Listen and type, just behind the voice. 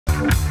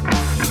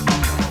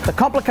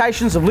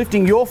complications of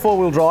lifting your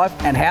four-wheel drive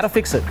and how to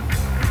fix it.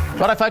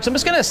 Righto folks, I'm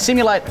just going to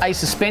simulate a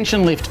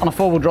suspension lift on a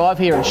four-wheel drive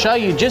here and show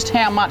you just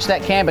how much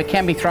that camber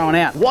can be thrown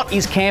out. What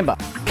is camber?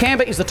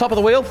 Camber is the top of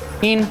the wheel,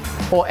 in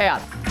or out.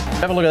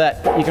 Have a look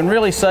at that. You can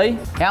really see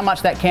how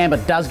much that camber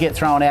does get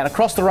thrown out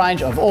across the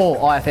range of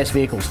all IFS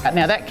vehicles.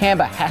 Now that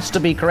camber has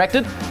to be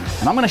corrected,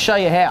 and I'm going to show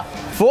you how.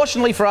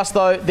 Fortunately for us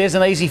though, there's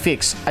an easy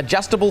fix: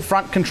 adjustable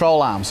front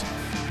control arms.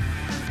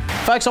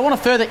 Folks, I want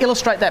to further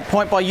illustrate that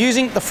point by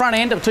using the front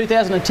end of a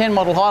 2010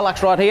 model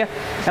Hilux right here,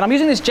 and I'm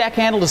using this jack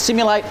handle to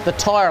simulate the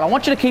tyre. And I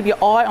want you to keep your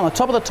eye on the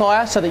top of the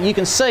tyre so that you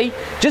can see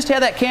just how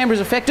that camber is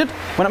affected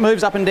when it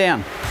moves up and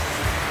down.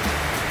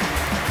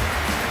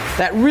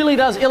 That really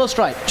does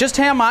illustrate just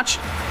how much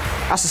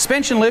a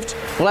suspension lift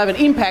will have an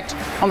impact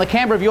on the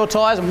camber of your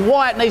tyres and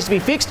why it needs to be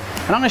fixed,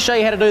 and I'm going to show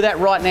you how to do that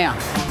right now.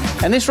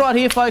 And this right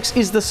here, folks,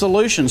 is the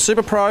solution: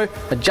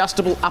 SuperPro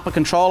adjustable upper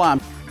control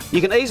arm. You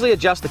can easily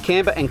adjust the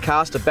camber and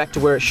caster back to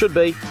where it should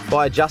be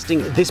by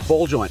adjusting this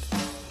ball joint.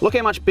 Look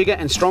how much bigger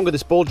and stronger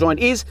this ball joint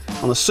is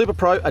on the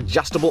SuperPro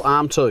adjustable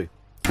arm too.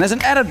 And as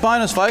an added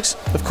bonus, folks,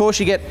 of course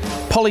you get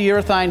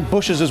polyurethane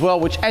bushes as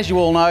well, which, as you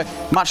all know,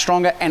 much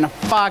stronger and a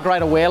far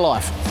greater wear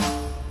life.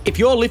 If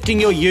you're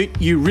lifting your ute,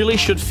 you really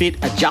should fit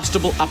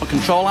adjustable upper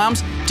control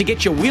arms to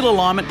get your wheel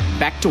alignment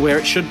back to where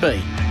it should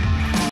be.